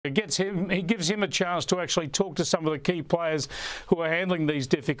He gives him a chance to actually talk to some of the key players who are handling these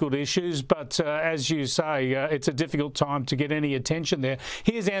difficult issues. But as you say, it's a difficult time to get any attention there.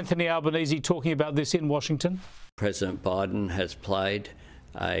 Here's Anthony Albanese talking about this in Washington. President Biden has played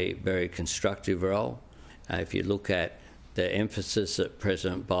a very constructive role. If you look at the emphasis that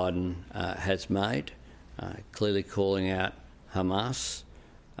President Biden has made, clearly calling out Hamas,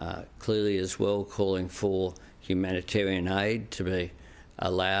 clearly as well calling for humanitarian aid to be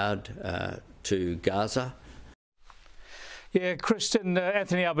allowed to Gaza. Yeah, Kristin,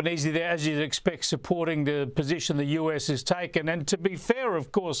 Anthony Albanese there, as you'd expect, supporting the position the US has taken. And to be fair,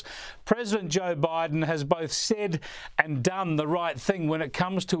 of course, President Joe Biden has both said and done the right thing when it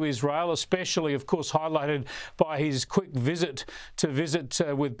comes to Israel, especially, of course, highlighted by his quick visit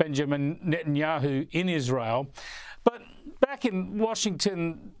with Benjamin Netanyahu in Israel. But back in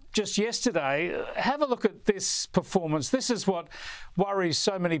Washington just yesterday, have a look at this performance. This is what worries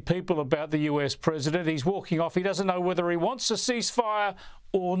so many people about the US president. He's walking off. He doesn't know whether he wants a ceasefire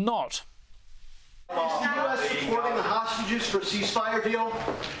or not. Is the U.S. supporting the hostages for a ceasefire deal?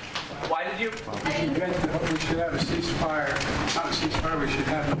 Why did you? We should have a ceasefire. Not a ceasefire. We should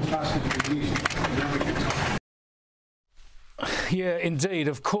have the hostages released. And then we can talk. Yeah, indeed.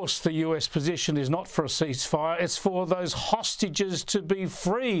 Of course, the US position is not for a ceasefire. It's for those hostages to be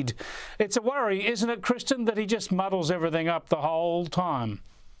freed. It's a worry, isn't it, Kristin, that he just muddles everything up the whole time?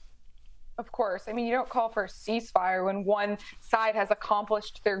 Of course. I mean, you don't call for a ceasefire when one side has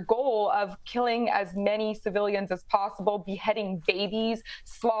accomplished their goal of killing as many civilians as possible, beheading babies,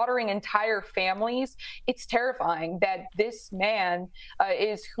 slaughtering entire families. It's terrifying that this man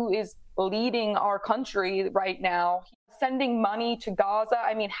is who is leading our country right now, sending money to Gaza.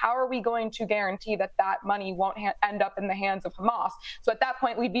 I mean, how are we going to guarantee that that money won't end up in the hands of Hamas? So at that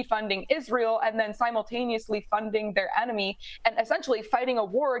point, we'd be funding Israel and then simultaneously funding their enemy and essentially fighting a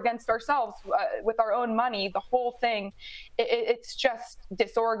war against ourselves with our own money. The whole thing, it's just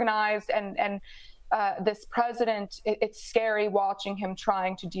disorganized. And this president, it's scary watching him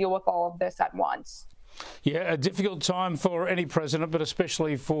trying to deal with all of this at once. Yeah, a difficult time for any president, but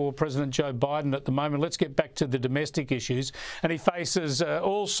especially for President Joe Biden at the moment. Let's get back to the domestic issues. And he faces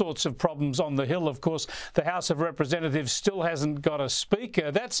all sorts of problems on the Hill. Of course, the House of Representatives still hasn't got a speaker.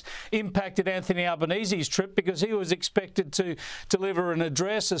 That's impacted Anthony Albanese's trip because he was expected to deliver an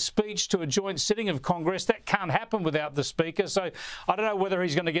address, a speech to a joint sitting of Congress. That can't happen without the speaker. So I don't know whether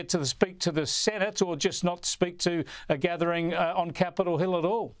he's going to get to speak to the Senate or just not speak to a gathering on Capitol Hill at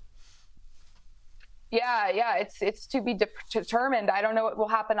all. Yeah, it's to be determined. I don't know what will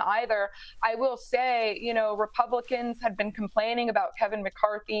happen either. I will say, you know, Republicans had been complaining about Kevin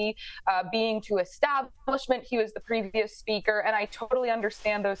McCarthy being too establishment. He was the previous speaker, and I totally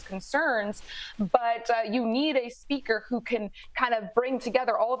understand those concerns. But you need a speaker who can kind of bring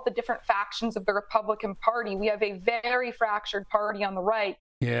together all of the different factions of the Republican Party. We have a very fractured party on the right.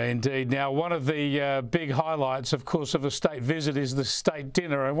 Yeah, indeed. Now, one of the big highlights, of course, of a state visit is the state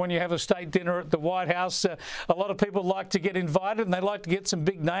dinner. And when you have a state dinner at the White House, a lot of people like to get invited and they like to get some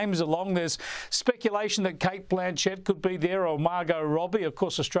big names along. There's speculation that Cate Blanchett could be there or Margot Robbie. Of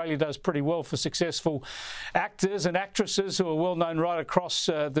course, Australia does pretty well for successful actors and actresses who are well known right across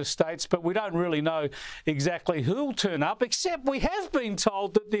the states. But we don't really know exactly who'll turn up, except we have been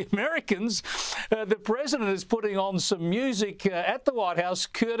told that the Americans, the president is putting on some music at the White House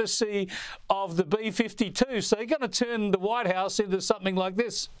courtesy of the B-52. So you're going to turn the White House into something like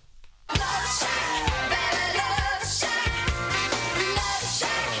this. A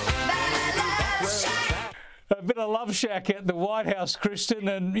bit of Love Shack at the White House, Kristin,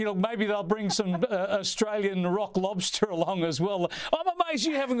 and you know maybe they'll bring some Australian rock lobster along as well. I'm amazed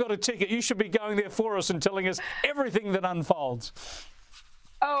you haven't got a ticket. You should be going there for us and telling us everything that unfolds.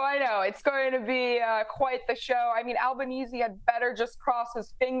 Oh, I know. It's going to be quite the show. I mean, Albanese had better just cross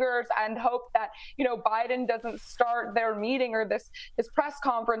his fingers and hope that, you know, Biden doesn't start their meeting or this press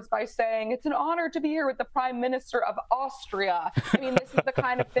conference by saying it's an honor to be here with the Prime Minister of Austria. I mean, this is the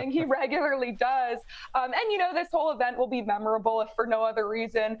kind of thing he regularly does. And, you know, this whole event will be memorable if for no other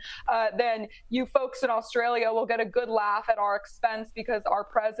reason than you folks in Australia will get a good laugh at our expense because our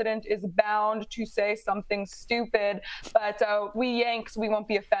president is bound to say something stupid. But we Yanks, we won't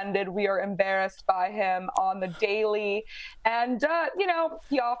be offended. We are embarrassed by him on the daily. And, you know,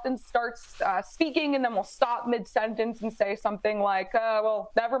 he often starts speaking and then will stop mid-sentence and say something like,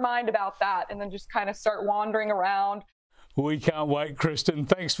 well, never mind about that, and then just kind of start wandering around. We can't wait, Kristin.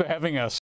 Thanks for having us.